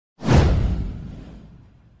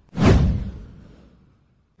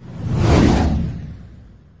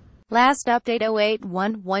Last update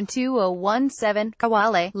 08112017,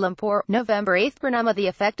 Kuala Lumpur, November 8. Bernama. The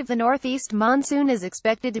effect of the northeast monsoon is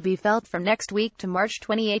expected to be felt from next week to March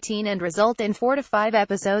 2018 and result in 4 to 5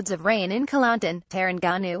 episodes of rain in Kelantan,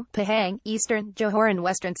 Terengganu, Pahang, Eastern Johor and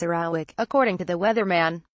Western Sarawak, according to the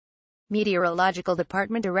weatherman. Meteorological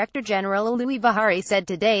Department Director General Louis Bahari said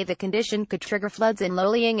today the condition could trigger floods in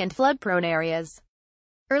low-lying and flood-prone areas.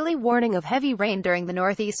 Early warning of heavy rain during the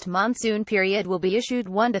northeast monsoon period will be issued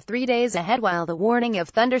 1 to 3 days ahead, while the warning of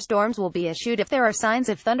thunderstorms will be issued if there are signs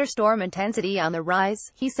of thunderstorm intensity on the rise,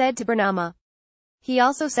 he said to Bernama. He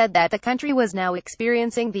also said that the country was now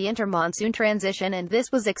experiencing the inter-monsoon transition and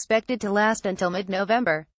this was expected to last until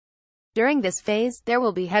mid-November. During this phase, there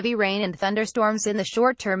will be heavy rain and thunderstorms in the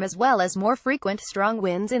short term as well as more frequent strong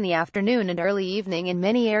winds in the afternoon and early evening in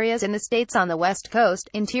many areas in the states on the west coast,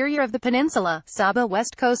 interior of the peninsula, Sabah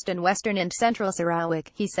west coast and western and central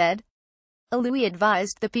Sarawak, he said. Louis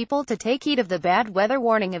advised the people to take heed of the bad weather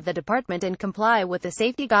warning of the department and comply with the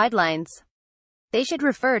safety guidelines. They should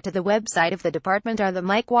refer to the website of the department or the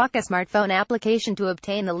MyKUALA smartphone application to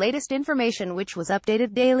obtain the latest information which was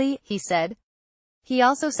updated daily, he said. He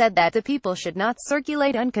also said that the people should not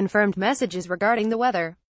circulate unconfirmed messages regarding the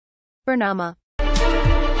weather. Bernama.